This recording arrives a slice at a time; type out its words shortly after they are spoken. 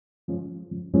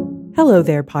Hello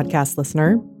there, podcast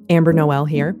listener. Amber Noel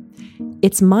here.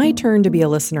 It's my turn to be a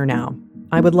listener now.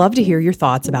 I would love to hear your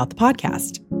thoughts about the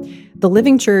podcast. The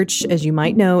Living Church, as you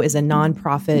might know, is a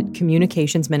nonprofit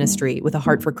communications ministry with a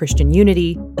heart for Christian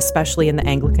unity, especially in the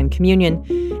Anglican Communion.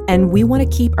 And we want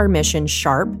to keep our mission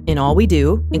sharp in all we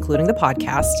do, including the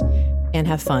podcast, and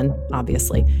have fun,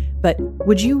 obviously. But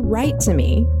would you write to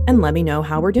me and let me know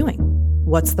how we're doing?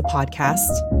 What's the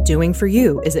podcast doing for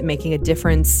you? Is it making a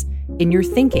difference in your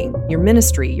thinking, your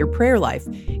ministry, your prayer life,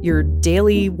 your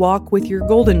daily walk with your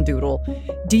golden doodle?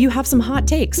 Do you have some hot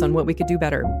takes on what we could do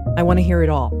better? I want to hear it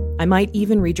all. I might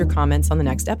even read your comments on the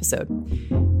next episode.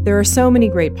 There are so many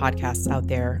great podcasts out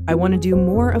there. I want to do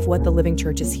more of what the Living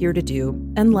Church is here to do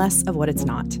and less of what it's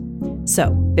not.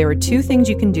 So there are two things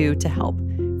you can do to help.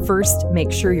 First,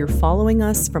 make sure you're following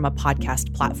us from a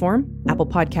podcast platform, Apple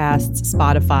Podcasts,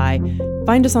 Spotify.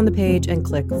 Find us on the page and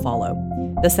click follow.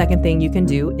 The second thing you can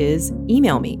do is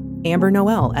email me,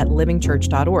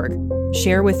 ambernoel@livingchurch.org.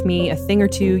 Share with me a thing or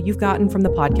two you've gotten from the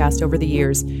podcast over the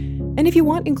years. And if you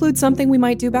want, include something we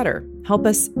might do better. Help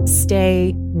us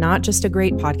stay not just a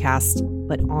great podcast,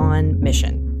 but on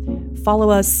mission. Follow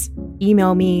us,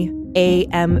 email me,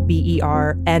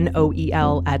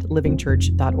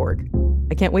 ambernoel@livingchurch.org.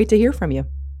 I can't wait to hear from you.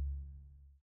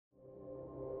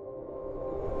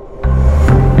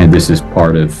 And this is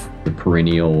part of the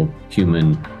perennial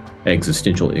human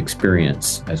existential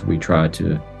experience as we try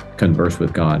to converse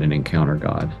with God and encounter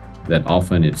God, that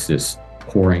often it's this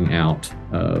pouring out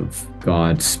of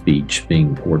God's speech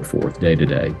being poured forth day to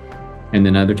day. And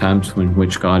then other times in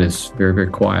which God is very,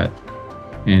 very quiet.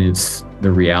 And it's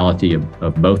the reality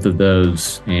of both of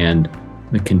those and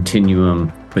the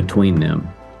continuum between them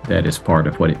that is part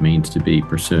of what it means to be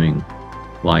pursuing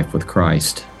life with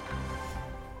Christ.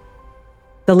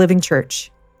 The Living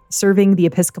Church, serving the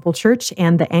Episcopal Church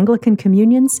and the Anglican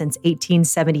Communion since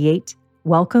 1878.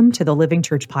 Welcome to the Living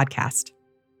Church podcast.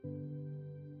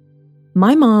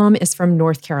 My mom is from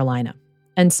North Carolina,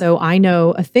 and so I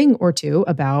know a thing or two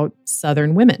about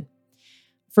Southern women.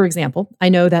 For example, I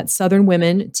know that Southern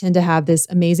women tend to have this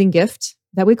amazing gift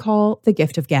that we call the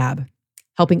gift of gab,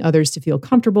 helping others to feel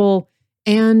comfortable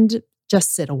and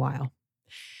just sit a while.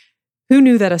 Who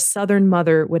knew that a Southern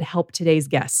mother would help today's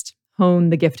guest hone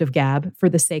the gift of gab for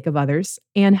the sake of others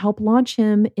and help launch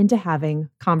him into having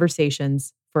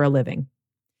conversations for a living?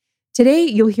 Today,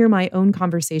 you'll hear my own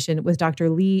conversation with Dr.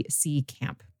 Lee C.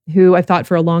 Camp, who I've thought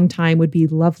for a long time would be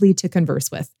lovely to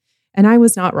converse with. And I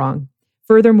was not wrong.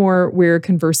 Furthermore, we're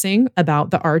conversing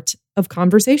about the art of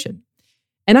conversation.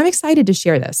 And I'm excited to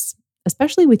share this,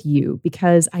 especially with you,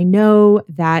 because I know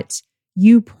that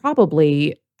you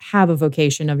probably have a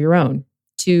vocation of your own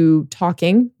to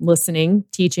talking, listening,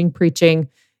 teaching, preaching,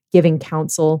 giving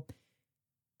counsel.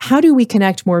 How do we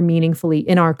connect more meaningfully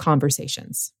in our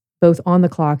conversations, both on the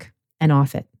clock and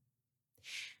off it?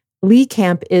 Lee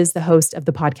Camp is the host of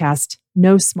the podcast,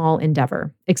 No Small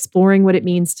Endeavor, exploring what it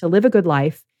means to live a good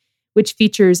life, which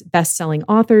features best-selling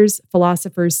authors,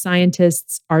 philosophers,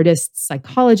 scientists, artists,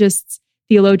 psychologists,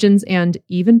 theologians, and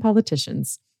even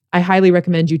politicians. I highly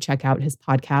recommend you check out his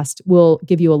podcast. We'll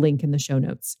give you a link in the show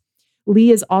notes.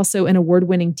 Lee is also an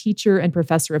award-winning teacher and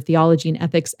professor of theology and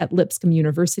ethics at Lipscomb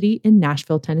University in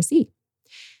Nashville, Tennessee.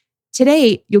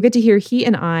 Today, you'll get to hear he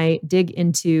and I dig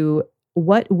into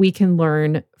what we can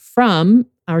learn from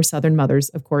our Southern mothers,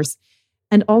 of course,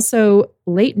 and also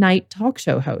late-night talk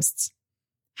show hosts,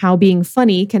 how being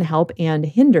funny can help and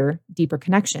hinder deeper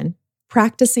connection,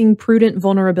 practicing prudent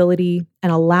vulnerability,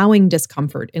 and allowing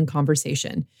discomfort in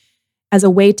conversation as a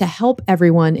way to help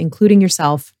everyone, including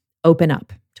yourself, open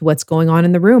up to what's going on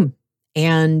in the room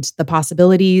and the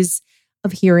possibilities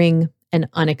of hearing an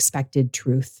unexpected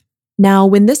truth. Now,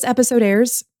 when this episode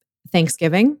airs,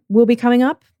 Thanksgiving will be coming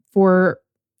up for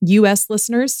U.S.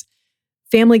 listeners.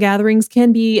 Family gatherings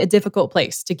can be a difficult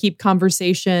place to keep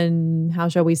conversation, how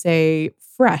shall we say,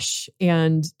 fresh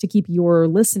and to keep your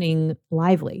listening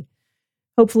lively.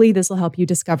 Hopefully, this will help you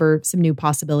discover some new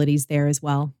possibilities there as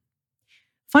well.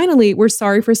 Finally, we're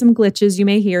sorry for some glitches you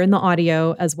may hear in the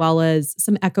audio, as well as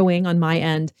some echoing on my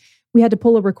end. We had to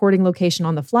pull a recording location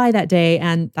on the fly that day,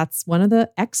 and that's one of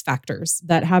the X factors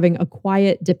that having a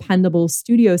quiet, dependable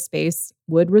studio space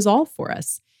would resolve for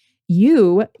us.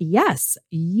 You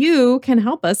can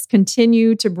help us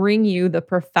continue to bring you the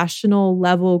professional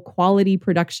level quality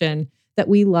production that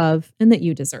we love and that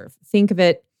you deserve. Think of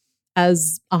it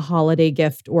as a holiday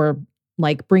gift or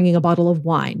like bringing a bottle of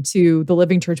wine to the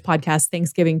Living Church podcast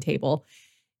Thanksgiving table.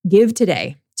 Give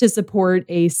today to support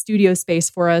a studio space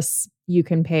for us. You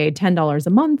can pay $10 a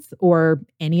month or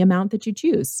any amount that you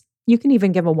choose. You can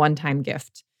even give a one-time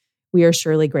gift. We are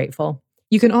surely grateful.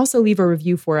 You can also leave a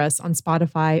review for us on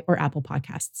Spotify or Apple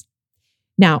Podcasts.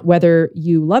 Now, whether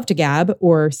you love to gab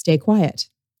or stay quiet,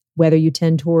 whether you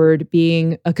tend toward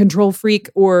being a control freak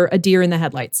or a deer in the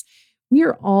headlights, we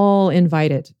are all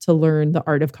invited to learn the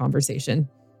art of conversation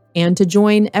and to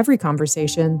join every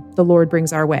conversation the Lord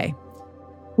brings our way.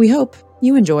 We hope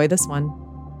you enjoy this one.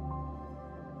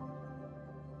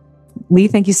 Lee,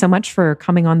 thank you so much for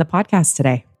coming on the podcast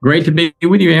today. Great to be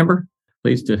with you, Amber.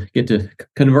 Pleased to get to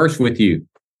converse with you.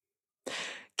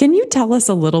 Can you tell us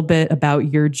a little bit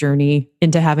about your journey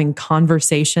into having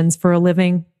conversations for a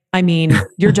living? I mean,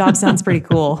 your job sounds pretty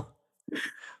cool.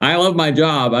 I love my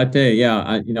job. I tell you,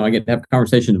 I get to have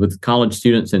conversations with college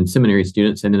students and seminary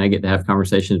students, and then I get to have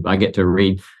conversations. I get to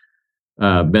read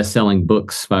best-selling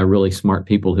books by really smart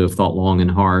people who have thought long and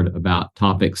hard about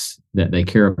topics that they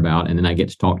care about, and then I get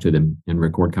to talk to them and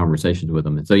record conversations with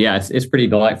them. And so, it's pretty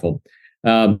delightful.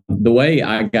 The way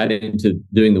I got into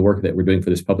doing the work that we're doing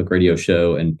for this public radio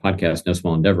show and podcast, No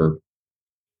Small Endeavor,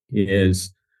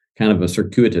 is kind of a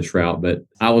circuitous route, but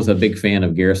I was a big fan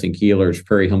of Garrison Keillor's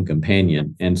Prairie Home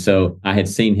Companion. And so I had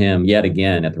seen him yet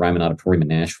again at the Ryman Auditorium in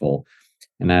Nashville,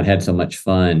 and I'd had so much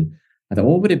fun. I thought,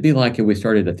 what would it be like if we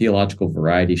started a theological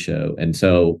variety show? And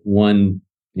so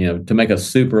to make a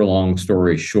super long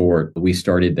story short, we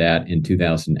started that in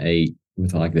 2008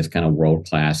 with like this kind of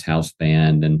world-class house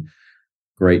band and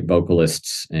great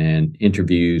vocalists and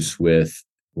interviews with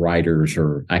writers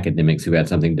or academics who had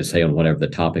something to say on whatever the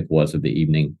topic was of the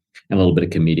evening, and a little bit of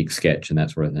comedic sketch and that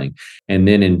sort of thing. And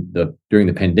then during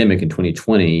the pandemic in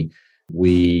 2020,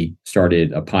 we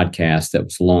started a podcast that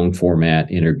was long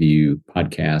format interview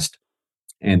podcast.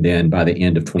 And then by the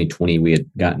end of 2020, we had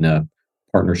gotten a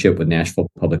partnership with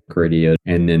Nashville Public Radio.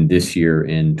 And then this year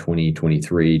in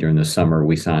 2023, during the summer,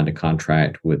 we signed a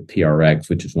contract with PRX,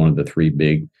 which is one of the three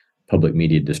big public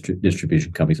media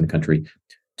distribution companies in the country,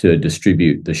 to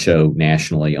distribute the show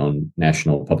nationally on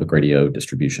National Public Radio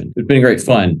distribution. It's been great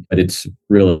fun, but I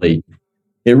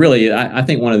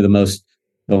think one of the most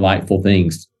delightful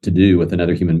things to do with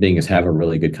another human being is have a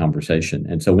really good conversation.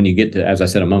 And so when you get to, as I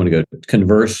said a moment ago,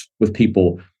 converse with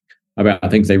people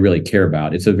about things they really care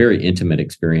about, it's a very intimate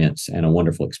experience and a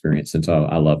wonderful experience. And so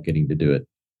I love getting to do it.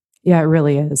 Yeah, it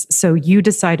really is. So you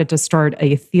decided to start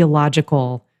a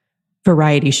theological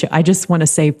variety show. I just want to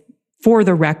say, for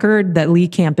the record, that Lee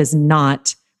Camp is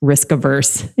not risk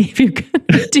averse, if you're going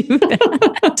to do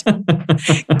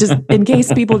that. Just in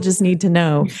case people just need to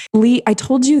know. Lee, I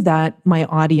told you that my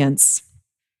audience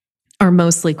are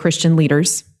mostly Christian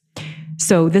leaders.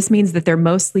 So this means that they're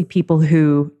mostly people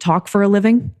who talk for a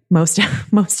living. Most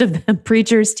of them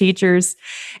preachers, teachers,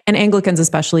 and Anglicans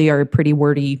especially are a pretty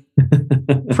wordy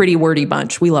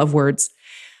bunch. We love words.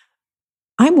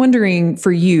 I'm wondering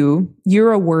for you,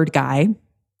 you're a word guy.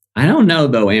 I don't know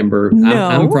though, Amber. No.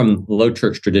 I'm from low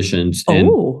church traditions,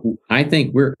 and I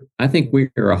think we're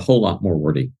a whole lot more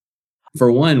wordy.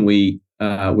 For one, we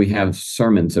have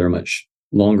sermons that are much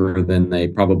longer than they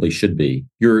probably should be.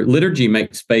 Your liturgy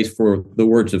makes space for the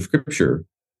words of Scripture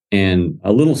and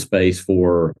a little space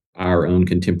for our own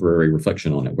contemporary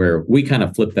reflection on it, where we kind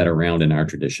of flip that around in our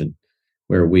tradition,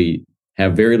 where we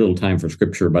have very little time for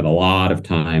Scripture, but a lot of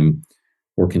time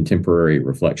for contemporary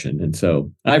reflection. And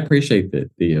so I appreciate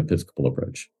the Episcopal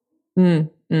approach.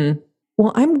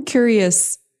 Well, I'm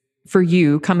curious for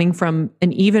you, coming from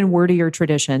an even wordier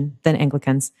tradition than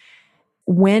Anglicans,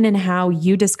 when and how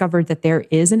you discovered that there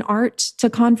is an art to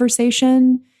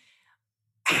conversation.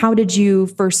 How did you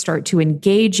first start to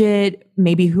engage it?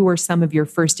 Maybe who are some of your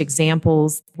first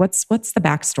examples? What's the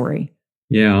backstory?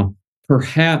 Yeah,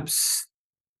 perhaps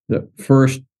the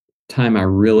first time I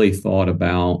really thought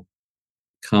about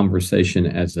conversation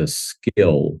as a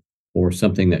skill or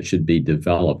something that should be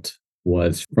developed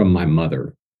was from my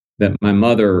mother. That my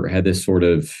mother had this sort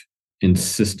of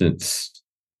insistence,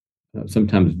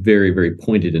 sometimes very, very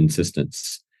pointed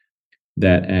insistence,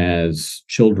 that as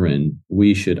children,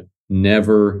 we should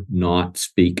never not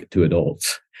speak to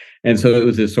adults. And so it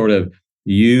was this sort of,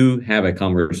 you have a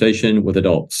conversation with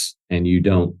adults and you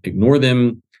don't ignore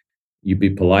them, you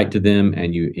be polite to them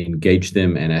and you engage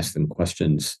them and ask them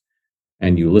questions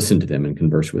and you listen to them and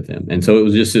converse with them. And so it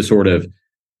was just this sort of,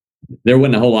 there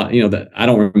wasn't a whole lot, that I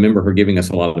don't remember her giving us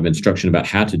a lot of instruction about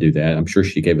how to do that. I'm sure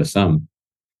she gave us some,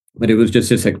 but it was just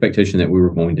this expectation that we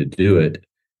were going to do it.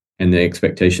 And the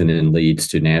expectation then leads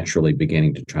to naturally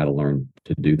beginning to try to learn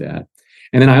to do that.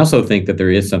 And then I also think that there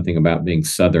is something about being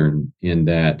Southern in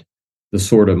that the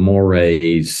sort of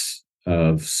mores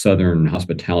of Southern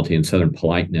hospitality and Southern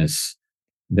politeness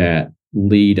that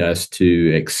lead us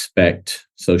to expect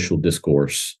social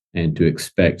discourse and to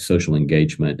expect social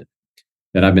engagement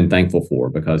that I've been thankful for,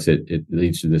 because it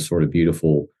leads to this sort of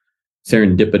beautiful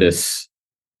serendipitous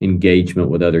engagement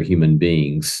with other human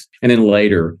beings. And then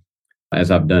later, as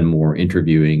I've done more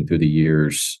interviewing through the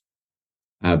years,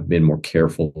 I've been more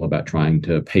careful about trying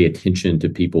to pay attention to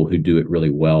people who do it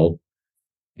really well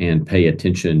and pay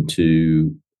attention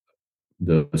to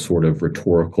the sort of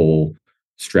rhetorical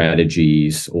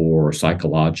strategies or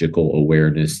psychological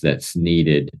awareness that's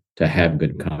needed to have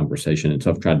good conversation. And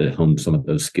so I've tried to hone some of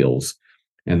those skills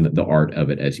and the art of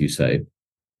it, as you say.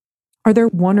 Are there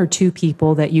one or two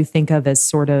people that you think of as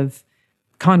sort of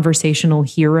conversational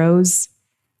heroes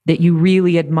that you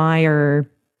really admire?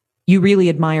 You really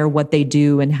admire what they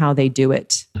do and how they do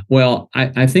it? Well,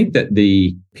 I think that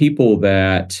the people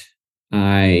that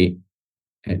I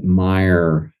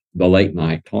admire, the late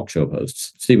night talk show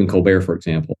hosts, Stephen Colbert, for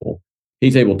example,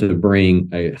 he's able to bring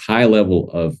a high level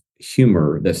of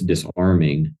humor that's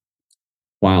disarming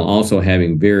while also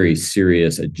having very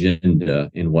serious agenda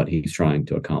in what he's trying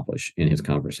to accomplish in his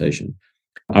conversation.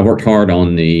 I worked hard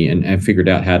on and figured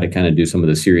out how to kind of do some of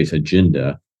the serious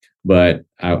agenda, but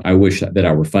I wish that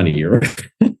I were funnier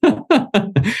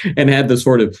and had the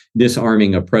sort of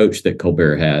disarming approach that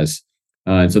Colbert has.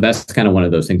 And so that's kind of one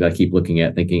of those things I keep looking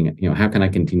at, thinking, how can I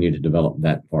continue to develop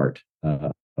that part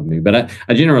of me? But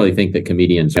I generally think that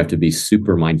comedians have to be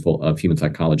super mindful of human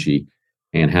psychology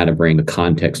and how to bring the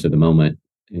context of the moment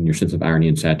and your sense of irony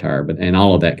and satire. And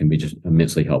all of that can be just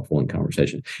immensely helpful in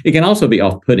conversation. It can also be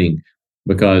off-putting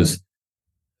because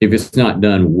if it's not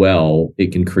done well,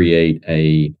 it can create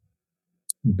a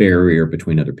barrier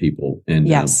between other people. And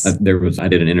yes, I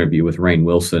did an interview with Rainn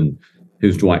Wilson,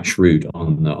 who's Dwight Schrute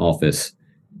on The Office,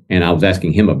 and I was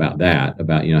asking him about that,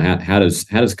 about how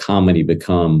does comedy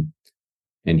become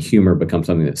and humor become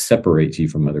something that separates you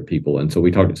from other people. And so we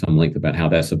talked at some length about how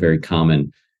that's a very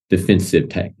common defensive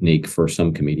technique for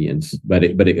some comedians. But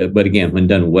again, when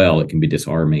done well, it can be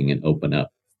disarming and open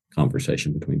up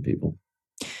conversation between people.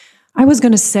 I was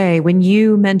going to say, when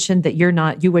you mentioned that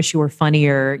you wish you were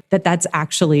funnier, that's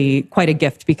actually quite a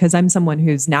gift, because I'm someone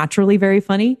who's naturally very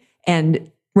funny, and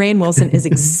Rainn Wilson is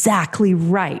exactly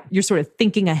right. You're sort of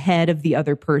thinking ahead of the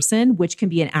other person, which can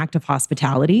be an act of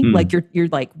hospitality. Like you're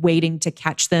like waiting to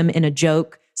catch them in a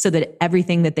joke so that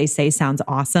everything that they say sounds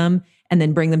awesome, and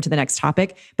then bring them to the next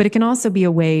topic. But it can also be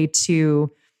a way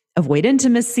to avoid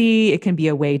intimacy. It can be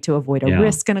a way to avoid a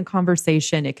risk in a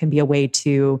conversation. It can be a way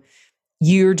to,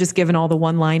 you're just given all the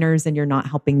one-liners and you're not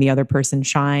helping the other person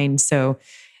shine. So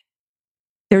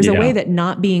there's a way that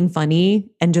not being funny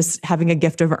and just having a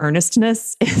gift of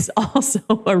earnestness is also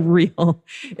a real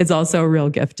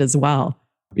gift as well.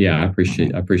 Yeah, I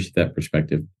appreciate that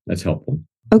perspective. That's helpful.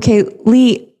 Okay,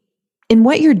 Lee, in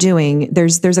what you're doing,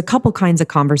 there's a couple kinds of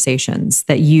conversations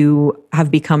that you have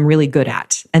become really good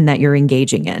at and that you're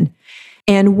engaging in.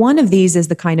 And one of these is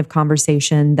the kind of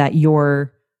conversation that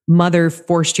your mother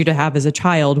forced you to have as a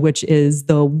child, which is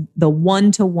the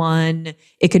one-to-one.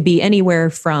 It could be anywhere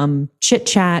from chit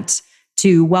chat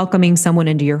to welcoming someone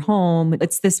into your home.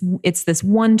 It's this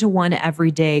one-to-one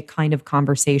everyday kind of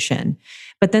conversation.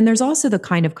 But then there's also the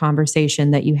kind of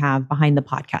conversation that you have behind the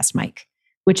podcast mic,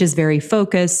 which is very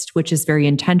focused, which is very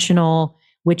intentional,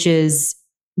 which is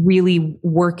really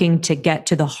working to get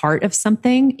to the heart of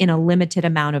something in a limited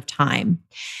amount of time.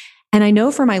 And I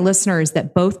know for my listeners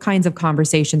that both kinds of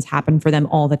conversations happen for them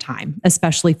all the time,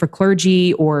 especially for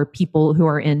clergy or people who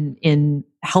are in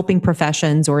helping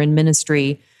professions or in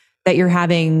ministry, that you're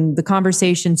having the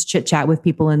conversations, chit chat with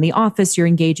people in the office, you're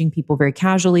engaging people very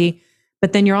casually,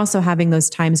 but then you're also having those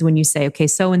times when you say, okay,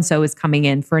 so-and-so is coming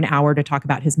in for an hour to talk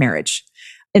about his marriage.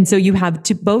 And so you have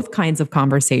both kinds of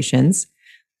conversations.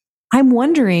 I'm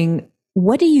wondering,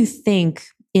 what do you think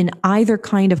in either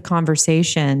kind of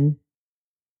conversation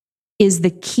is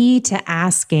the key to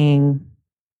asking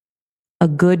a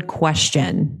good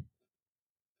question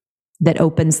that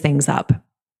opens things up?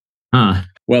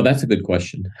 Well, that's a good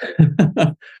question.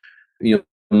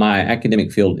 My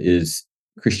academic field is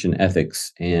Christian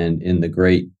ethics, and in the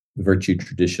great virtue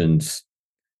traditions,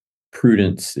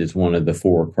 prudence is one of the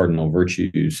 4 cardinal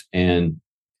virtues. And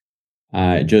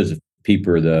Joseph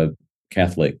Pieper, the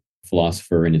Catholic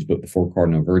philosopher, in his book, The 4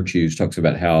 Cardinal Virtues, talks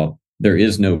about how there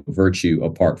is no virtue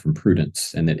apart from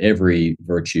prudence, and that every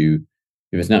virtue,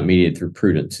 if it's not mediated through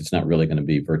prudence, it's not really going to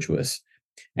be virtuous.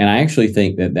 And I actually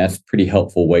think that that's a pretty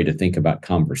helpful way to think about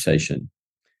conversation.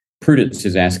 Prudence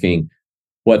is asking,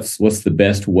 what's the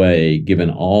best way, given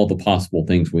all the possible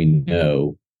things we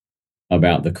know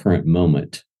about the current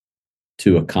moment,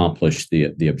 to accomplish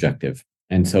the objective?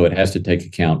 And so it has to take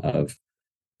account of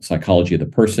psychology of the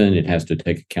person. It has to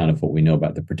take account of what we know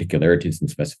about the particularities and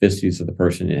specificities of the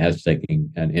person. It has to take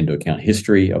into account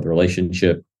history of the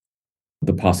relationship,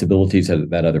 the possibilities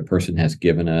that other person has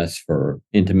given us for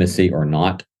intimacy or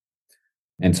not.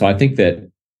 And so I think that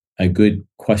a good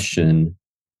question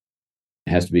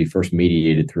has to be first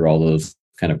mediated through all those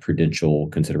kind of prudential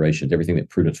considerations. Everything that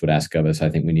prudence would ask of us, I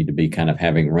think we need to be kind of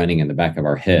having running in the back of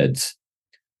our heads.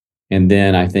 And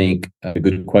then I think a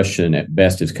good question at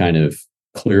best is kind of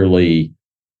clearly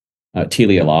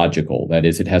teleological. That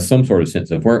is, it has some sort of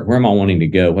sense of where am I wanting to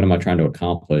go? What am I trying to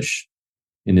accomplish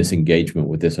in this engagement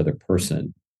with this other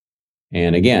person?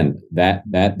 And again, that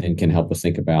then can help us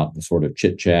think about the sort of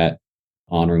chit chat,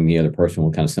 honoring the other person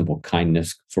with kind of simple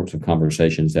kindness sorts of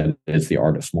conversations that is the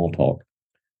art of small talk,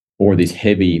 or these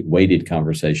heavy weighted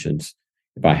conversations.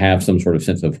 If I have some sort of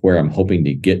sense of where I'm hoping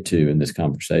to get to in this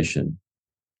conversation.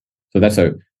 So that's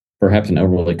perhaps an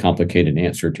overly complicated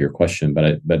answer to your question,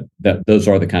 but those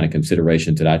are the kind of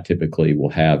considerations that I typically will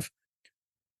have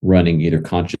running either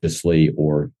consciously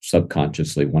or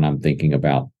subconsciously when I'm thinking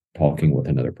about talking with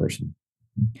another person.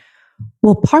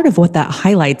 Well, part of what that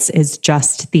highlights is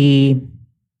just the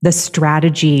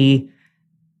strategy,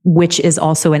 which is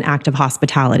also an act of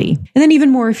hospitality. And then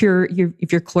even more if you're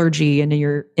clergy and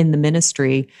you're in the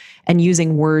ministry and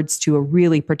using words to a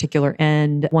really particular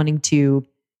end, wanting to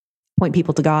point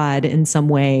people to God in some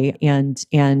way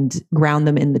and ground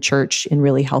them in the church in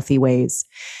really healthy ways.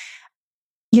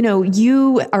 You know,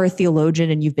 you are a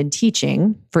theologian and you've been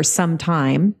teaching for some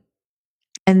time.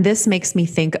 And this makes me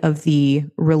think of the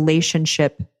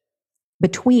relationship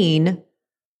between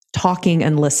talking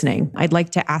and listening. I'd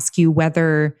like to ask you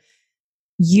whether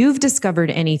you've discovered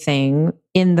anything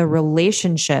in the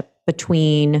relationship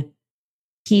between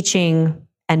teaching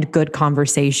and good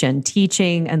conversation,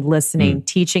 teaching and listening,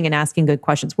 teaching and asking good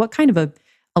questions. What kind of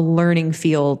a learning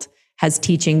field has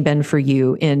teaching been for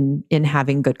you in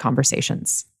having good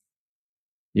conversations?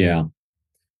 Yeah,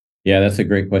 that's a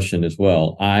great question as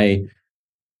well. I'm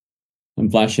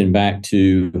flashing back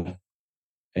to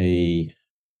an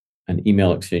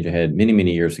email exchange I had many,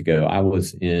 many years ago. I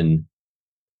was in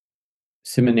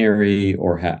seminary,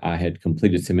 I had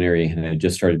completed seminary and I had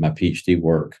just started my PhD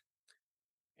work.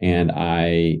 And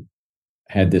I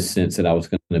had this sense that I was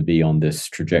going to be on this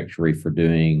trajectory for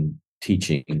doing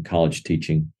teaching, college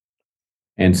teaching.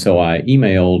 And so I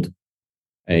emailed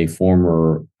a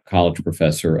former college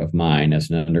professor of mine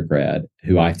as an undergrad,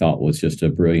 who I thought was just a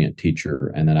brilliant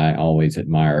teacher and that I always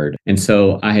admired. And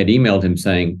so I had emailed him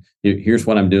saying, here's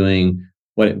what I'm doing.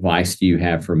 What advice do you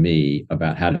have for me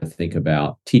about how to think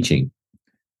about teaching?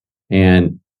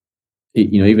 And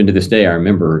even to this day, I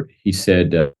remember he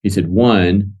said,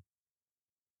 one,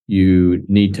 you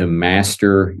need to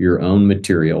master your own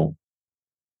material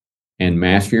and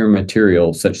master your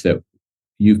material such that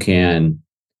you can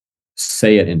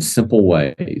say it in simple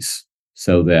ways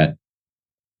so that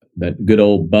good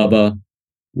old Bubba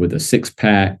with a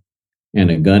 6-pack and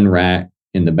a gun rack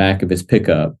in the back of his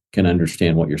pickup can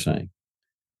understand what you're saying.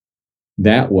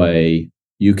 That way,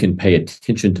 you can pay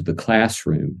attention to the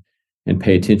classroom and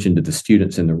pay attention to the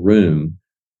students in the room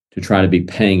to try to be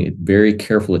paying very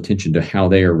careful attention to how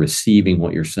they are receiving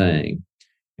what you're saying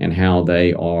and how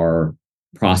they are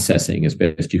processing, as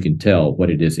best you can tell, what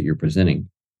it is that you're presenting.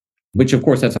 Which, of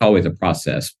course, that's always a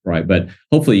process, right? But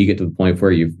hopefully you get to the point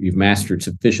where you've mastered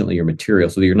sufficiently your material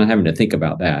so that you're not having to think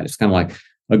about that. It's kind of like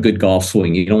a good golf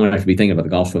swing. You don't want to have to be thinking about the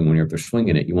golf swing when you're up there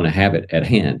swinging it. You want to have it at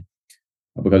hand,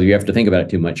 because if you have to think about it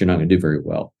too much, you're not going to do very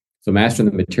well. So master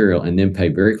the material and then pay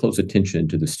very close attention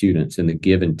to the students and the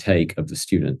give and take of the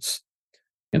students.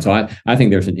 And so I think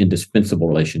there's an indispensable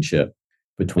relationship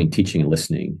between teaching and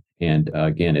listening. And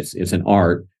again, it's an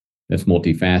art that's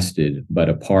multifaceted, but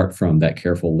apart from that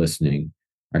careful listening,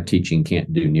 our teaching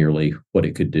can't do nearly what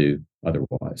it could do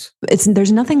otherwise.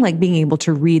 There's nothing like being able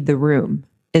to read the room,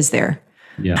 is there?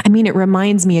 Yeah. I mean, it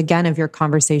reminds me again of your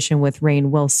conversation with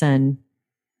Rainn Wilson,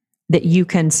 that you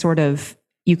can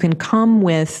come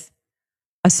with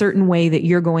a certain way that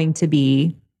you're going to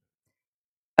be,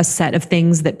 a set of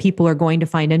things that people are going to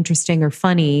find interesting or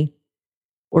funny,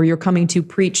 or you're coming to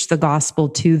preach the gospel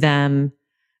to them.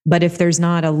 But if there's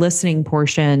not a listening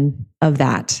portion of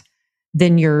that,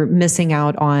 then you're missing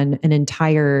out on an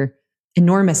entire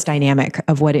enormous dynamic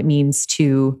of what it means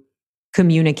to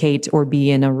communicate or be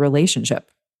in a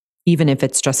relationship, even if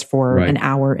it's just for an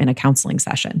hour in a counseling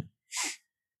session.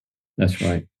 That's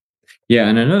right. Yeah.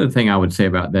 And another thing I would say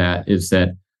about that is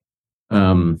that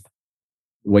the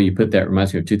way you put that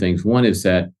reminds me of two things. One is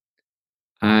that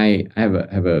I have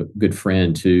a good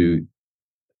friend who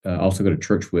also go to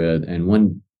church with, and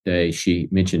one day she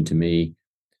mentioned to me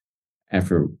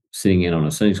after sitting in on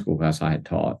a Sunday school class I had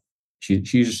taught.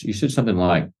 She said something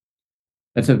like,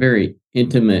 "That's a very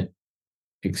intimate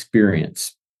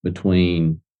experience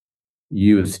between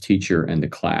you as a teacher and the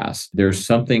class. There's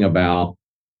something about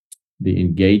the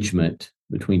engagement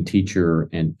between teacher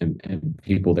and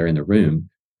people there in the room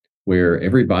where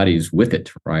everybody's with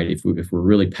it, right? If we're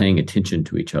really paying attention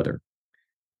to each other."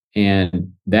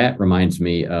 And that reminds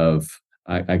me of,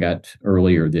 I got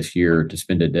earlier this year to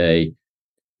spend a day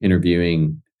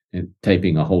interviewing and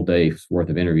taping a whole day's worth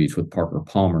of interviews with Parker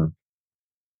Palmer.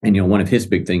 And, one of his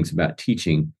big things about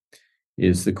teaching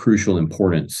is the crucial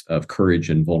importance of courage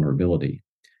and vulnerability.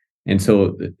 And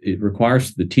so it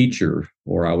requires the teacher,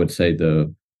 or I would say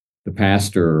the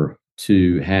pastor,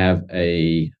 to have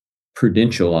a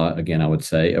prudential, again, I would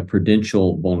say a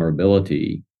prudential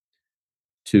vulnerability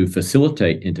to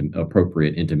facilitate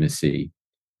appropriate intimacy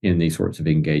in these sorts of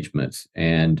engagements.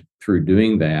 And through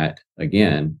doing that,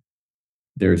 again,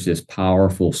 there's this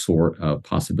powerful sort of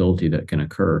possibility that can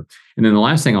occur. And then the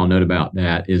last thing I'll note about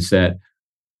that is that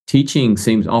teaching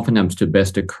seems oftentimes to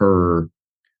best occur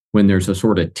when there's a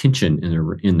sort of tension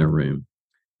in the room,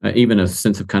 even a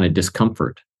sense of kind of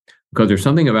discomfort, because there's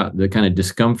something about the kind of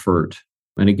discomfort.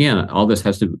 And again, all this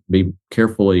has to be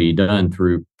carefully done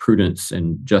through prudence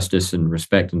and justice and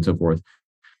respect and so forth,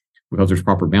 because there's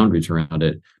proper boundaries around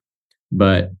it.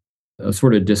 But a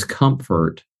sort of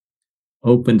discomfort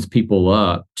opens people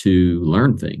up to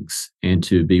learn things and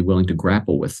to be willing to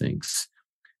grapple with things.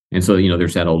 And so,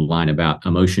 there's that old line about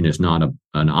emotion is not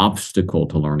an obstacle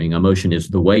to learning. Emotion is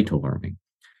the way to learning.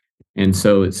 And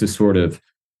so it's this sort of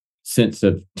sense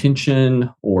of tension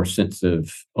or sense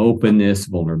of openness,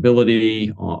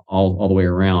 vulnerability, all the way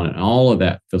around. And all of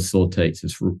that facilitates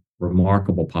this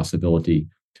remarkable possibility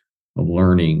of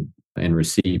learning and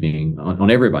receiving on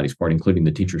everybody's part, including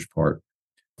the teacher's part,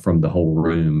 from the whole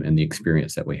room and the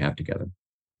experience that we have together.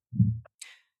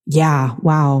 Yeah.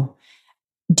 Wow.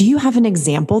 Do you have an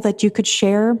example that you could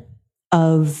share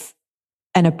of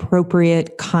an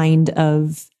appropriate kind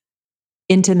of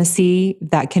intimacy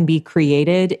that can be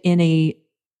created in a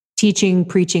teaching,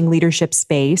 preaching, leadership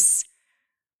space?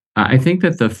 I think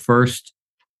that the first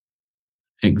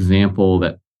example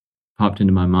that popped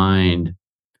into my mind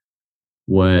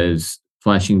was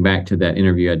flashing back to that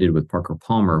interview I did with Parker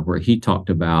Palmer, where he talked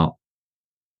about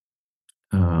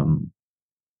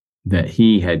that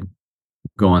he had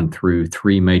gone through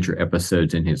 3 major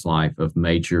episodes in his life of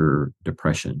major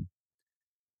depression,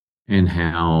 and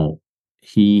how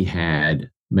he had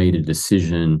made a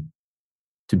decision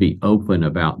to be open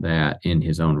about that in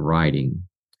his own writing,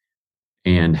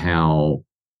 and how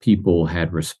people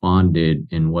had responded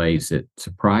in ways that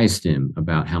surprised him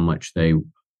about how much they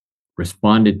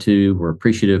responded to, were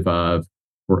appreciative of,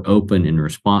 were open in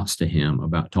response to him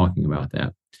about talking about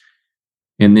that.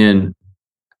 And then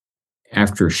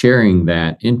after sharing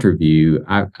that interview,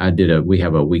 we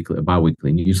have a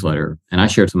bi-weekly newsletter, and I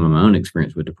shared some of my own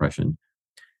experience with depression.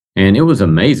 And it was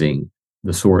amazing,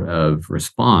 the sort of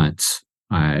response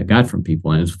I got from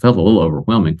people. And it felt a little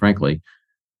overwhelming, frankly,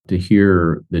 to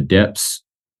hear the depths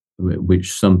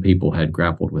which some people had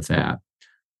grappled with that.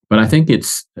 But I think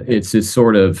it's this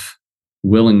sort of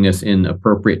willingness in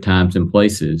appropriate times and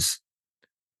places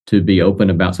to be open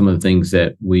about some of the things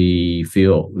that we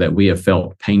feel that we have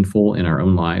felt painful in our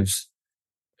own lives.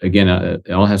 Again,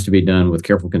 it all has to be done with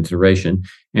careful consideration.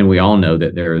 And we all know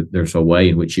that there's a way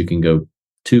in which you can go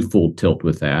too full tilt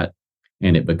with that,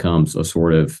 and it becomes a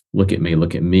sort of look at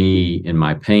me in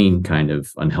my pain kind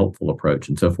of unhelpful approach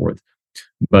and so forth.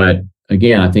 But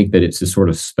again, I think that it's this sort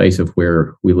of space of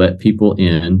where we let people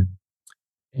in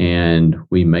and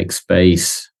we make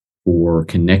space for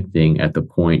connecting at the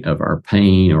point of our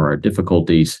pain or our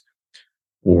difficulties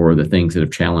or the things that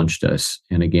have challenged us.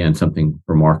 And again, something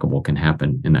remarkable can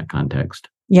happen in that context.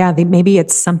 Yeah, maybe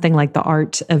it's something like the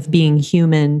art of being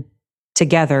human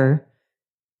together,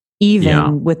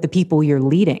 even with the people you're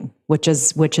leading, which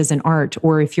is an art.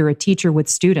 Or if you're a teacher with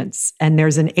students and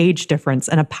there's an age difference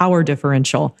and a power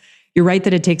differential, you're right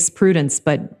that it takes prudence,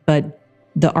 but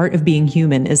the art of being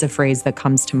human is a phrase that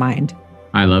comes to mind.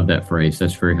 I love that phrase.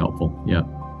 That's very helpful. Yeah.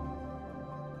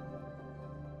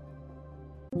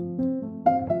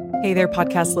 Hey there,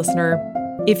 podcast listener.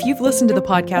 If you've listened to the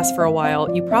podcast for a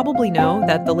while, you probably know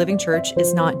that The Living Church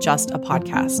is not just a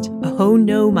podcast. Oh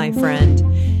no, my friend.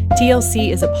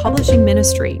 TLC is a publishing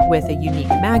ministry with a unique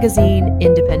magazine,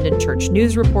 independent church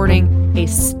news reporting, a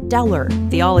stellar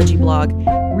theology blog,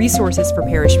 resources for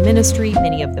parish ministry,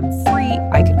 many of them free.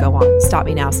 I could go on. Stop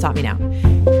me now.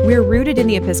 We're rooted in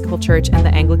the Episcopal Church and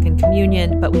the Anglican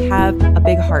Communion, but we have a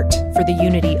big heart for the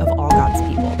unity of all God's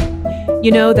people. You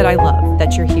know that I love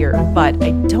that you're here, but I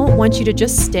don't want you to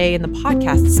just stay in the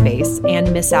podcast space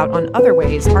and miss out on other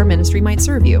ways our ministry might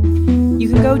serve you. You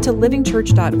can go to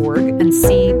livingchurch.org and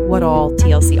see what all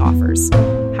TLC offers.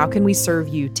 How can we serve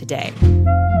you today?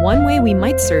 One way we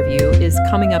might serve you is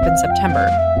coming up in September.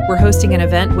 We're hosting an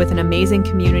event with an amazing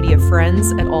community of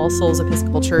friends at All Souls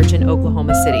Episcopal Church in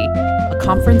Oklahoma City, a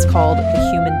conference called the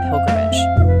Human Pilgrimage.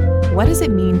 What does it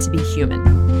mean to be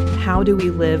human? How do we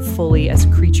live fully as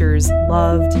creatures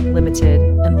loved, limited,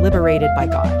 and liberated by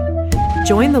God?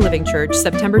 Join the Living Church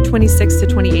September 26th to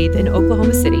 28th in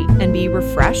Oklahoma City and be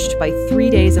refreshed by 3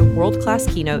 days of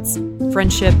world-class keynotes,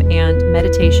 friendship, and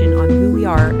meditation on who we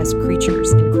are as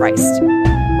creatures in Christ.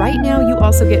 Right now, you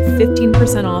also get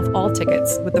 15% off all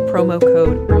tickets with the promo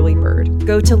code EARLYBIRD.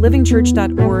 Go to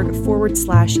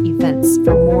livingchurch.org/events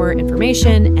for more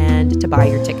information and to buy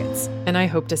your tickets. And I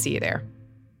hope to see you there.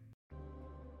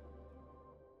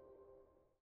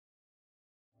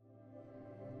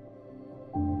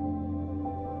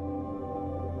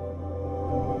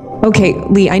 Okay,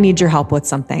 Lee, I need your help with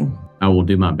something. I will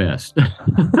do my best.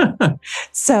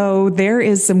 So there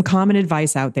is some common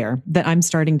advice out there that I'm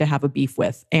starting to have a beef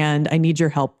with, and I need your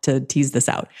help to tease this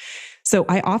out. So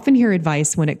I often hear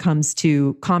advice when it comes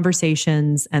to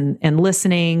conversations and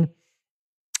listening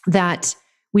that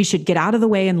we should get out of the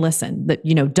way and listen. That,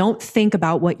 don't think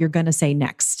about what you're going to say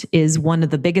next is one of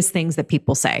the biggest things that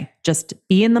people say. Just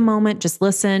be in the moment, just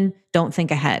listen, don't think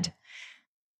ahead.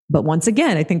 But once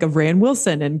again, I think of Rainn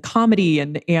Wilson and comedy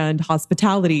and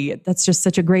hospitality. That's just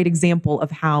such a great example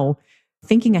of how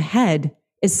thinking ahead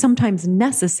is sometimes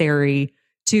necessary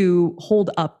to hold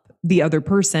up the other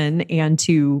person and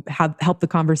to help the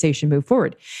conversation move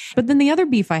forward. But then the other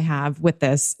beef I have with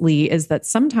this, Lee, is that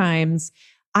sometimes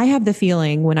I have the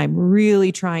feeling when I'm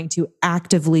really trying to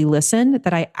actively listen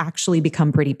that I actually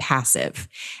become pretty passive.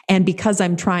 And because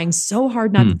I'm trying so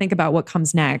hard not to think about what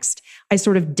comes next, I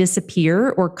sort of disappear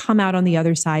or come out on the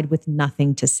other side with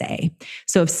nothing to say.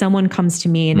 So if someone comes to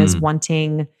me and is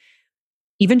wanting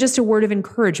even just a word of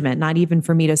encouragement, not even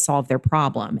for me to solve their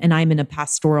problem, and I'm in a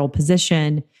pastoral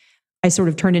position, I sort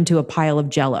of turn into a pile of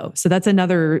jello. So that's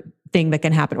another thing that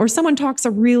can happen. Or someone talks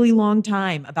a really long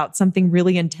time about something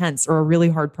really intense or a really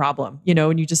hard problem,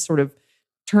 and you just sort of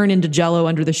turn into jello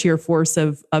under the sheer force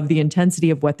of the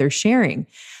intensity of what they're sharing.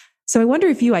 So I wonder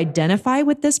if you identify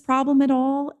with this problem at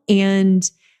all and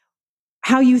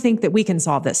how you think that we can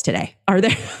solve this today. Are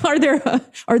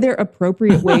there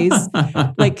appropriate ways?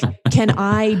 Like, can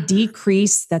I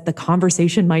decrease that the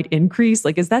conversation might increase?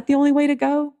 Like, is that the only way to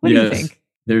go? What do you think?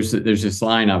 There's this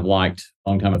line I've liked a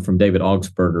long time from David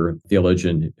Augsburger,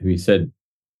 theologian, who he said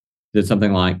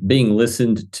something like, being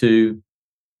listened to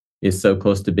is so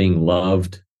close to being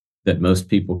loved that most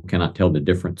people cannot tell the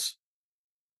difference.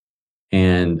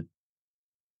 And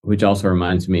which also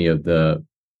reminds me of the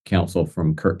counsel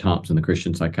from Kurt Thompson, the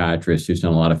Christian psychiatrist, who's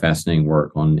done a lot of fascinating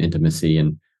work on intimacy.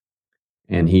 And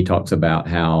he talks about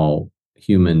how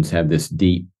humans have this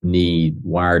deep need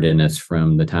wired in us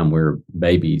from the time we're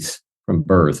babies, from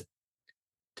birth,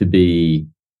 to be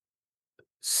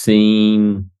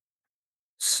seen,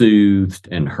 soothed,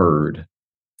 and heard.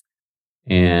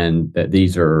 And that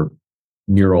these are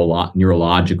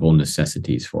neurological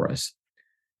necessities for us.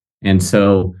 And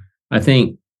so I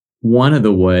think one of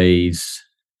the ways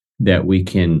that we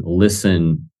can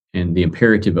listen, and the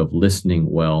imperative of listening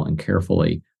well and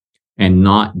carefully and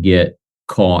not get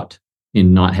caught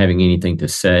in not having anything to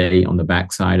say on the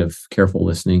backside of careful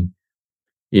listening,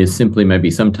 is simply maybe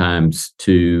sometimes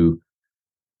to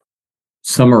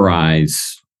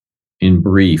summarize in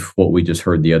brief what we just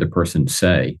heard the other person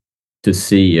say, to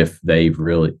see if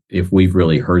we've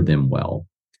really heard them well.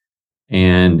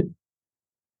 And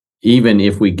even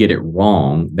if we get it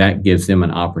wrong, that gives them an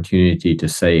opportunity to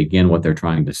say again what they're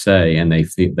trying to say, and they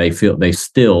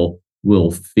still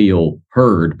will feel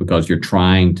heard because you're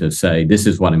trying to say, this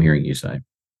is what I'm hearing you say.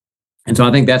 And so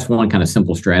I think that's one kind of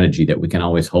simple strategy that we can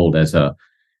always hold as a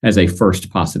first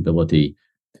possibility.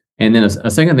 And then a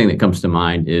second thing that comes to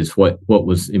mind is what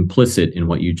was implicit in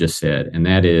what you just said, and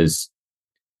that is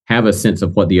have a sense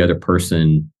of what the other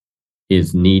person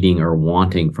is needing or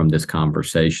wanting from this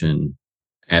conversation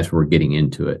as we're getting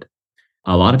into it.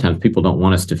 A lot of times people don't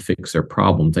want us to fix their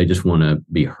problems. They just want to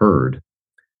be heard.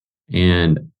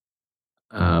 And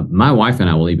my wife and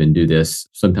I will even do this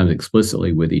sometimes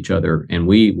explicitly with each other, and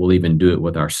we will even do it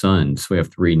with our sons. We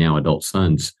have 3 now adult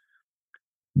sons.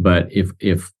 But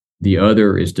if the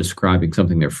other is describing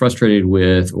something they're frustrated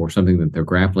with or something that they're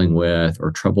grappling with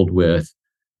or troubled with,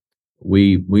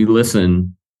 we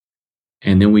listen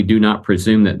And then we do not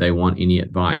presume that they want any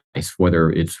advice,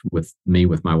 whether it's with me,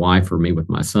 with my wife, or me with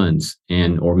my sons,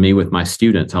 or me with my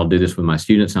students. I'll do this with my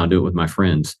students, and I'll do it with my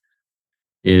friends.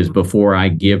 Is before I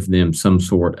give them some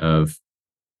sort of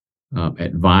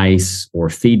advice or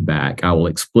feedback, I will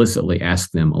explicitly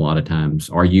ask them a lot of times,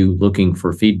 "Are you looking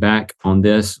for feedback on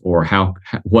this, or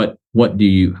what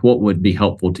would be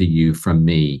helpful to you from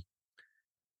me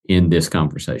in this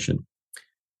conversation?"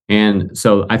 And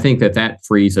so I think that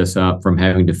frees us up from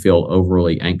having to feel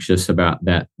overly anxious about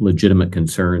that legitimate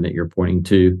concern that you're pointing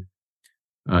to.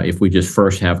 If we just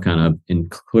first have kind of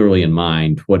clearly in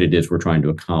mind what it is we're trying to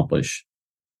accomplish,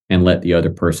 and let the other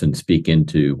person speak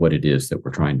into what it is that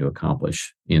we're trying to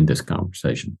accomplish in this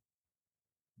conversation.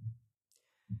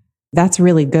 That's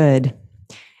really good.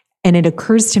 And it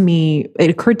occurred to me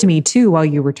too, while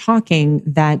you were talking,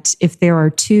 that if there are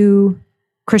two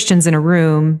Christians in a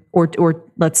room, or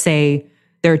let's say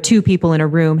there are two people in a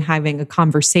room having a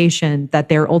conversation that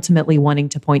they're ultimately wanting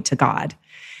to point to God,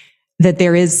 that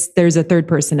there's a third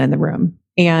person in the room.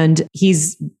 And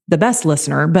he's the best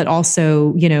listener, but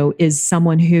also, is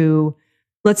someone who,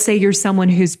 let's say you're someone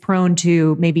who's prone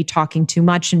to maybe talking too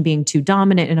much and being too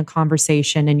dominant in a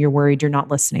conversation, and you're worried you're not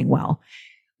listening well.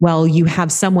 Well, you have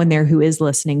someone there who is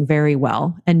listening very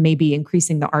well, and maybe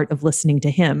increasing the art of listening to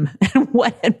him and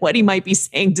what he might be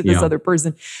saying to this other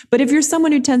person. But if you're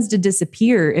someone who tends to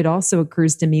disappear, it also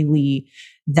occurs to me, Lee,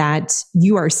 that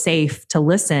you are safe to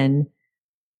listen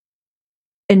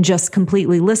and just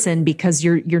completely listen, because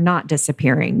you're not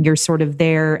disappearing. You're sort of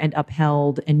there and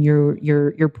upheld, and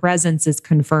your presence is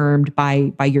confirmed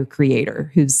by your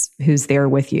Creator who's there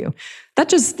with you.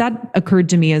 That occurred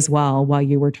to me as well while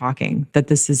you were talking, that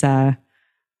this is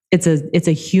it's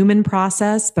a human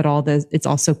process, but it's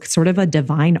also sort of a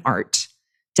divine art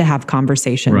to have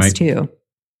conversations too.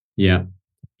 Yeah.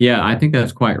 Yeah, I think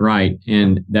that's quite right.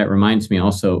 And that reminds me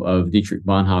also of Dietrich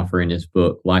Bonhoeffer in his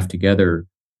book, Life Together.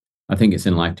 I think it's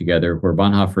in Life Together, where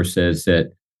Bonhoeffer says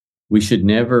that we should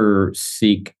never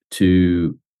seek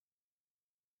to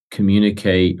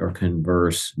communicate or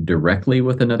converse directly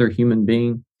with another human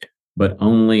being, but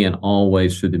only and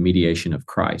always through the mediation of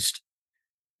Christ.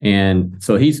 And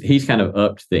so he's kind of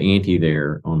upped the ante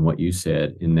there on what you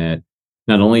said, in that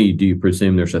not only do you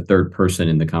presume there's a third person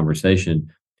in the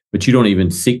conversation, but you don't even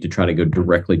seek to try to go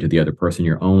directly to the other person.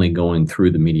 You're only going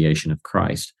through the mediation of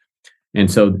Christ. And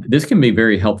so this can be a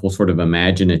very helpful sort of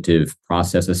imaginative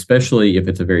process, especially if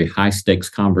it's a very high stakes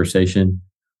conversation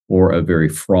or a very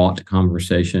fraught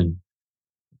conversation,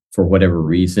 for whatever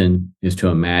reason, is to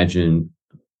imagine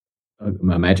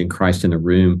Christ in the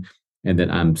room, and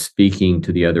that I'm speaking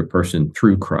to the other person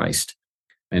through Christ.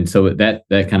 And so that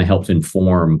kind of helps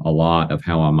inform a lot of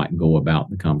how I might go about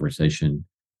the conversation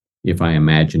if I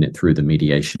imagine it through the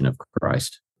mediation of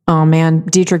Christ. Oh man,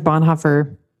 Dietrich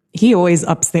Bonhoeffer, he always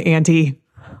ups the ante.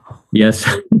 Yes.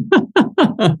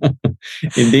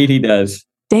 Indeed, he does.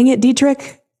 Dang it,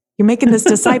 Dietrich. You're making this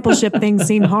discipleship thing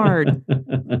seem hard.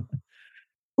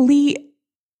 Lee,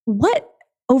 what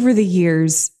over the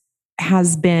years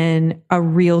has been a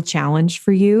real challenge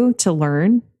for you to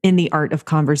learn in the art of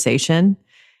conversation?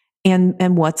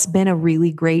 And what's been a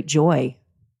really great joy?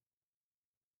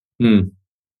 I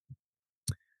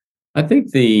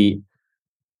think the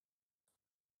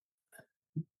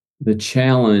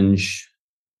challenge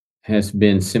has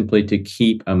been simply to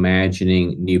keep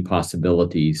imagining new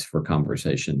possibilities for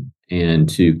conversation, and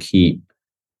to keep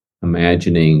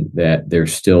imagining that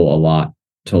there's still a lot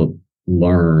to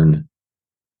learn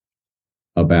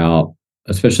about,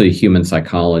 especially human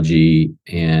psychology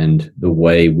and the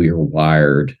way we are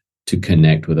wired to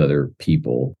connect with other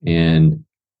people. And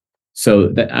so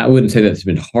that, I wouldn't say that's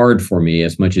been hard for me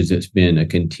as much as it's been a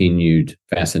continued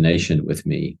fascination with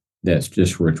me that's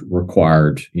just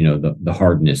required, the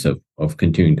hardness of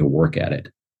continuing to work at it.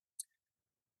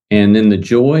 And then the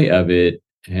joy of it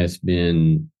has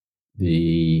been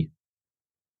the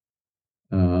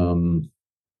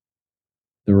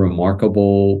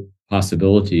remarkable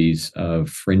possibilities of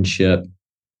friendship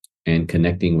and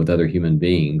connecting with other human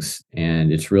beings.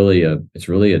 And it's really a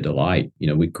delight.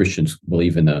 We Christians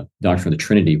believe in the doctrine of the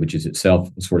Trinity, which is itself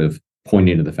sort of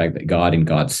pointing to the fact that God in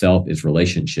God's self is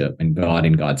relationship, and God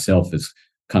in God's self is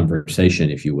conversation,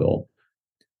 if you will.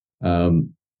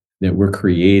 That we're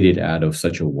created out of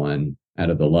such a one,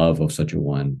 out of the love of such a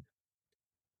one.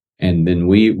 And then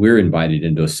we're invited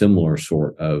into a similar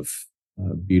sort of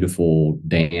beautiful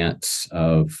dance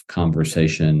of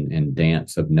conversation and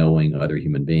dance of knowing other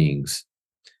human beings.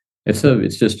 It's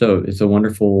a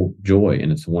wonderful joy,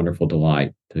 and it's a wonderful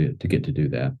delight to get to do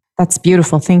that. That's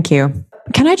beautiful. Thank you.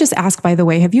 Can I just ask, by the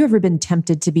way, have you ever been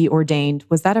tempted to be ordained?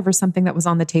 Was that ever something that was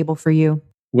on the table for you?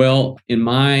 Well, in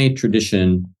my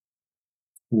tradition,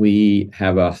 we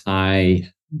have a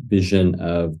high vision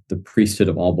of the priesthood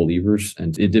of all believers,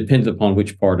 and it depends upon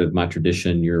which part of my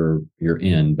tradition you're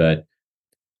in. But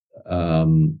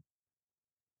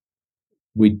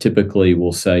we typically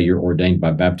will say you're ordained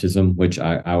by baptism, which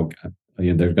there's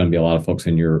going to be a lot of folks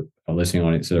in your listening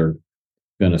audience that are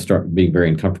going to start being very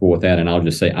uncomfortable with that. And I'll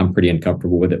just say I'm pretty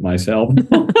uncomfortable with it myself.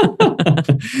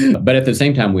 But at the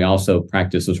same time, we also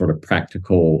practice a sort of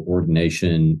practical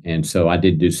ordination. And so I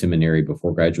did do seminary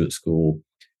before graduate school.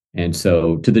 And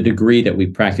so to the degree that we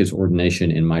practice ordination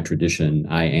in my tradition,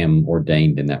 I am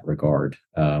ordained in that regard.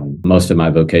 Most of my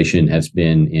vocation has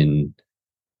been in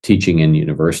teaching in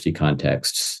university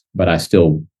contexts, but I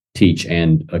still teach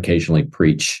and occasionally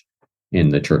preach in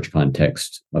the church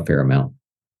context a fair amount.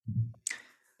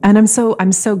 And I'm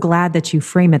so glad that you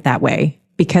frame it that way,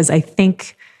 because I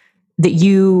think that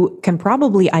you can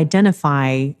probably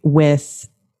identify with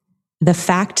the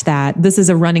fact that this is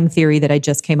a running theory that I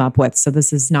just came up with. So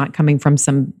this is not coming from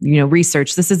some,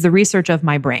 research. This is the research of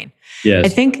my brain. Yes. I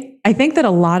think that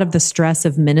a lot of the stress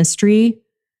of ministry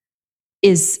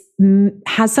has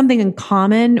something in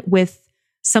common with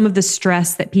some of the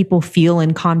stress that people feel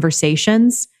in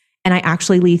conversations. And I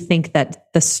actually think that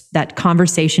that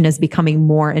conversation is becoming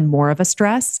more and more of a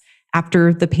stress.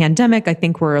 After the pandemic, I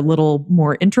think we're a little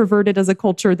more introverted as a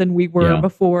culture than we were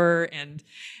before. And,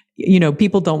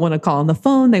 people don't want to call on the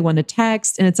phone. They want to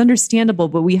text. And it's understandable,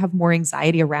 but we have more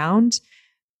anxiety around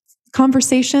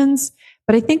conversations.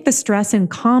 But I think the stress in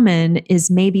common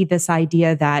is maybe this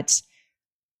idea that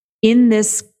in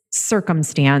this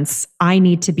circumstance, I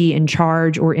need to be in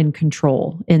charge or in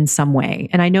control in some way.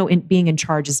 And I know being in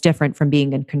charge is different from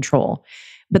being in control.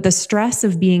 But the stress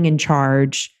of being in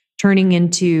charge turning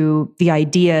into the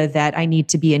idea that I need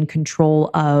to be in control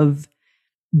of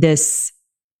this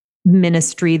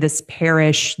ministry, this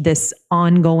parish, this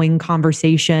ongoing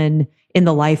conversation in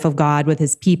the life of God with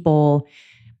his people.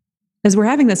 As we're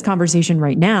having this conversation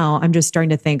right now, I'm just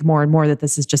starting to think more and more that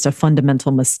this is just a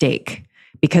fundamental mistake,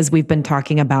 because we've been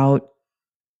talking about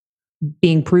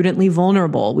being prudently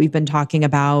vulnerable. We've been talking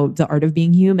about the art of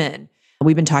being human.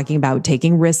 We've been talking about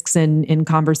taking risks in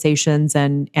conversations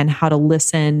and how to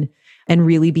listen and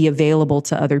really be available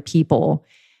to other people.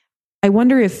 I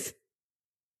wonder if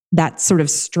that sort of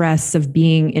stress of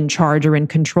being in charge or in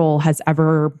control has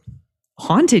ever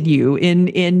haunted you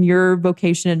in your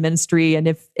vocation and ministry, and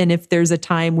if there's a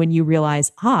time when you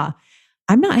realize,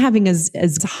 I'm not having as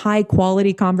high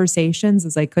quality conversations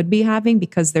as I could be having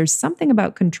because there's something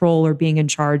about control or being in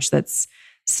charge that's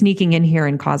sneaking in here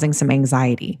and causing some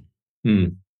anxiety.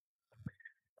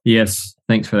 Yes,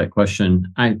 thanks for that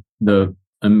question. The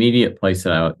immediate place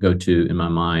that I go to in my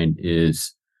mind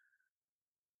is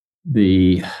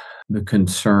the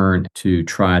concern to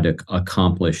try to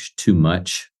accomplish too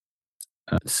much,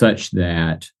 such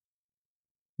that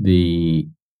the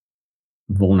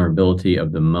vulnerability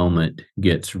of the moment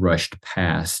gets rushed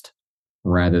past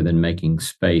rather than making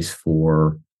space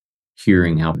for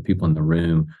hearing how the people in the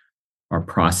room are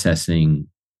processing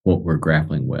what we're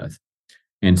grappling with.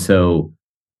 And so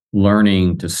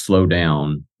learning to slow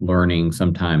down, learning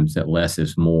sometimes that less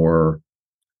is more,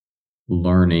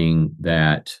 learning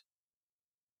that,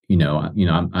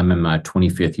 I'm in my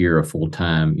 25th year of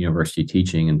full-time university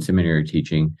teaching and seminary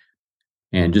teaching.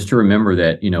 And just to remember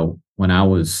that, when I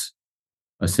was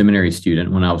a seminary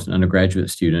student, when I was an undergraduate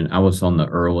student, I was on the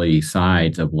early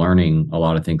sides of learning a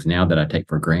lot of things now that I take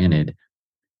for granted.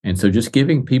 And so just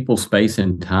giving people space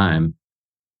and time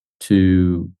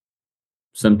to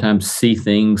sometimes see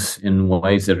things in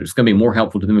ways that it's going to be more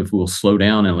helpful to them if we will slow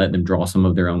down and let them draw some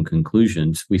of their own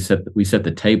conclusions. We set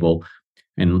the table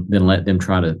and then let them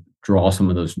try to draw some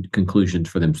of those conclusions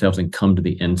for themselves and come to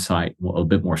the insight a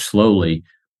bit more slowly,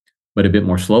 but a bit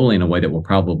more slowly in a way that will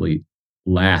probably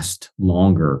last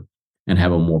longer and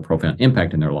have a more profound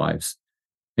impact in their lives.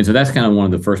 And so that's kind of one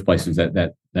of the first places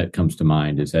that comes to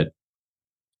mind, is that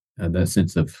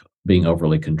sense of being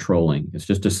overly controlling. It's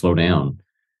just to slow down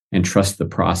and trust the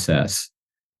process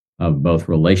of both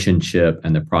relationship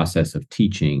and the process of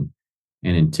teaching,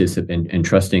 and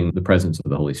trusting the presence of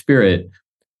the Holy Spirit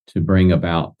to bring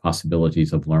about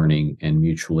possibilities of learning and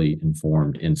mutually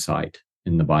informed insight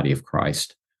in the body of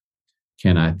Christ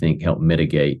can, I think, help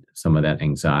mitigate some of that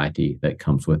anxiety that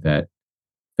comes with that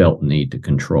felt need to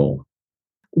control.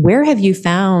 Where have you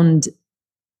found,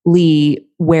 Lee,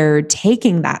 where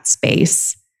taking that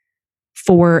space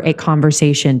for a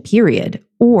conversation period,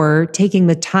 or taking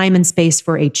the time and space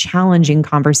for a challenging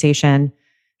conversation,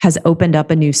 has opened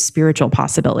up a new spiritual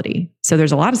possibility. So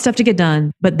there's a lot of stuff to get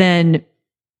done, but then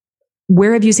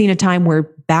where have you seen a time where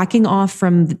backing off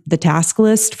from the task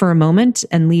list for a moment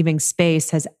and leaving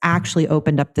space has actually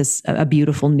opened up a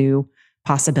beautiful new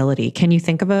possibility? Can you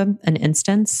think of an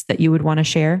instance that you would want to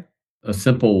share? A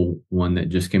simple one that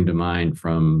just came to mind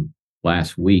from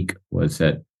last week was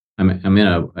that I'm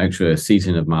in actually a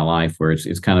season of my life where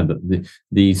it's kind of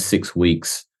these 6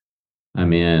 weeks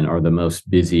I'm in are the most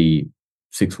busy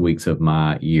 6 weeks of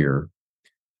my year.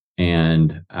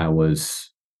 And I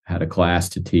had a class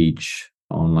to teach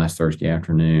on last Thursday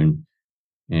afternoon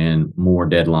and more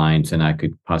deadlines than I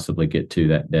could possibly get to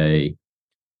that day.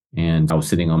 And I was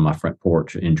sitting on my front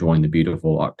porch enjoying the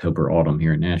beautiful October autumn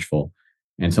here in Nashville.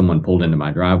 And someone pulled into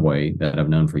my driveway that I've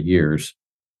known for years.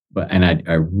 And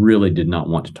I really did not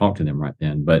want to talk to them right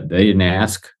then, but they didn't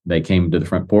ask. They came to the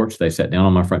front porch. They sat down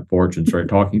on my front porch and started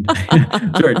talking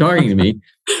to me.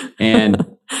 And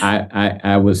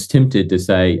I was tempted to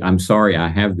say, I'm sorry, I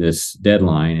have this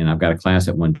deadline and I've got a class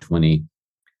at 1:20.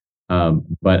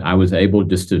 But I was able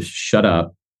just to shut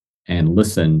up and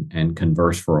listen and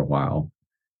converse for a while.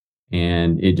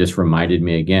 And it just reminded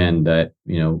me again that,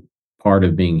 part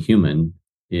of being human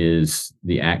is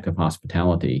the act of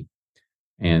hospitality,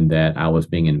 and that I was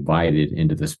being invited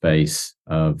into the space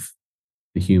of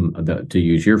to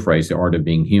use your phrase, the art of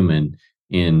being human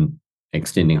in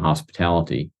extending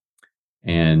hospitality.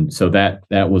 And so that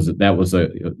was a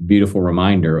beautiful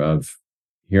reminder of,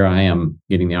 here I am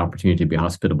getting the opportunity to be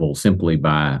hospitable simply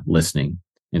by listening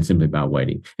and simply by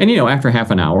waiting. And, after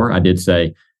half an hour, I did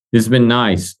say, this has been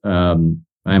nice. I'm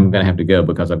going to have to go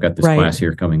because I've got this class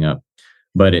here coming up.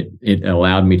 But it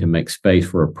allowed me to make space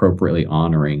for appropriately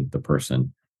honoring the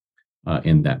person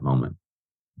in that moment.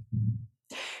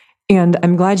 And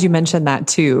I'm glad you mentioned that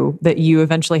too, that you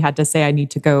eventually had to say, I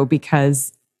need to go,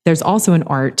 because there's also an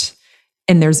art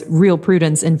and there's real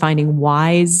prudence in finding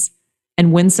wise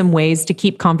and winsome ways to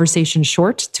keep conversations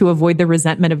short to avoid the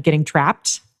resentment of getting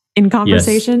trapped in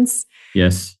conversations.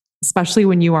 Yes. Especially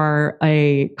when you are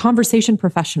a conversation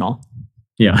professional.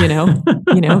 Yeah.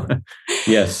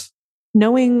 Yes.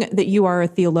 Knowing that you are a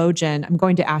theologian, I'm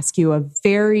going to ask you a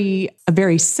very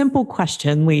simple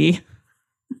question, Lee.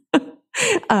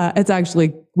 It's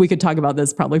actually, we could talk about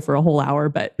this probably for a whole hour,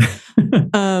 but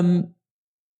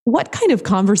what kind of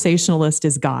conversationalist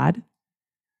is God?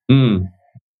 I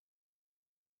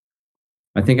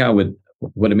think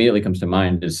what immediately comes to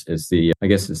mind is the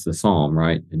Psalm,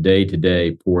 right? Day to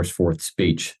day pours forth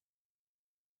speech.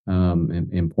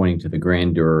 And pointing to the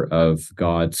grandeur of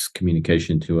God's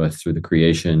communication to us through the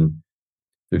creation,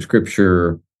 through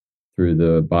Scripture, through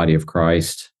the body of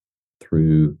Christ,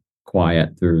 through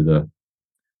quiet, through the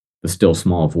still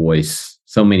small voice.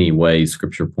 So many ways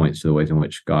Scripture points to the ways in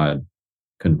which God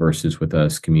converses with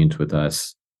us, communes with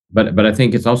us. But I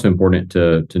think it's also important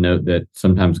to note that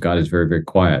sometimes God is very, very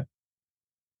quiet,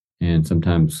 and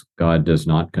sometimes God does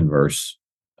not converse,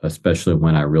 especially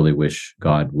when I really wish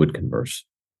God would converse.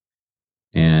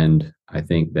 And I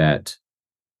think that,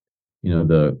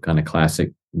 the kind of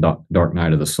classic dark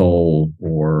night of the soul,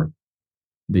 or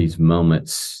these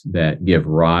moments that give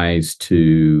rise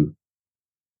to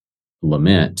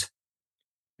lament,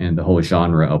 and the whole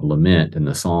genre of lament in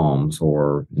the Psalms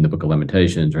or in the book of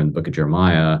Lamentations or in the book of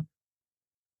Jeremiah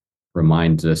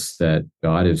reminds us that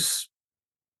God is,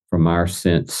 from our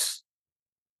sense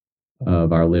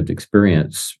of our lived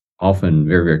experience, often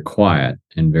very, very quiet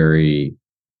and very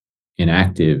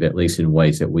inactive, at least in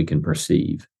ways that we can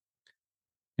perceive.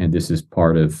 And this is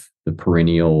part of the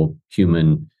perennial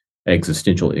human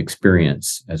existential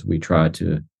experience as we try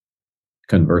to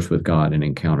converse with God and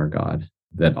encounter God,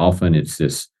 that often it's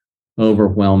this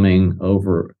overwhelming,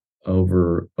 overly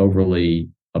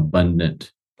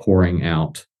abundant pouring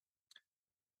out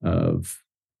of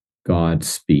God's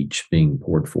speech being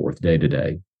poured forth day to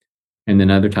day. And then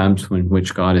other times in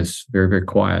which God is very, very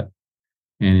quiet.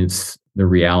 And it's the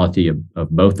reality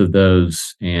of both of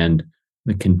those and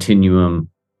the continuum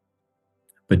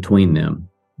between them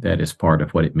that is part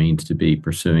of what it means to be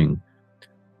pursuing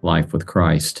life with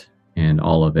Christ. And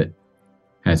all of it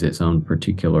has its own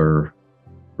particular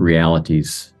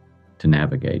realities to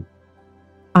navigate.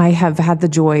 I have had the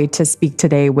joy to speak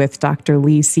today with Dr.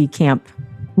 Lee C. Camp.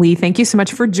 Lee, thank you so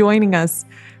much for joining us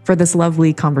for this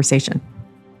lovely conversation.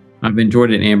 I've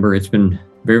enjoyed it, Amber. It's been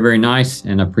very, very nice,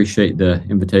 and I appreciate the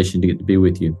invitation to get to be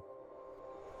with you.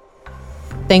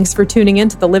 Thanks for tuning in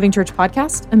to the Living Church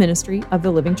Podcast, a ministry of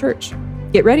the Living Church.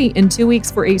 Get ready in 2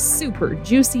 weeks for a super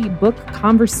juicy book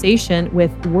conversation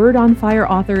with Word on Fire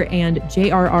author and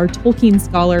J.R.R. Tolkien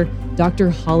scholar, Dr.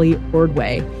 Holly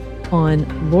Ordway.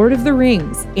 on Lord of the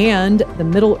Rings and the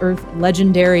Middle-earth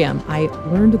Legendarium. I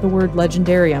learned the word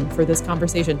legendarium for this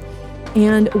conversation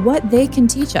and what they can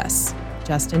teach us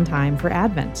just in time for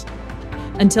Advent.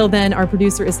 Until then, our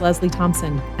producer is Leslie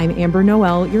Thompson. I'm Amber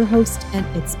Noel, your host, and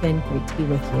it's been great to be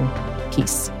with you.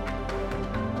 Peace.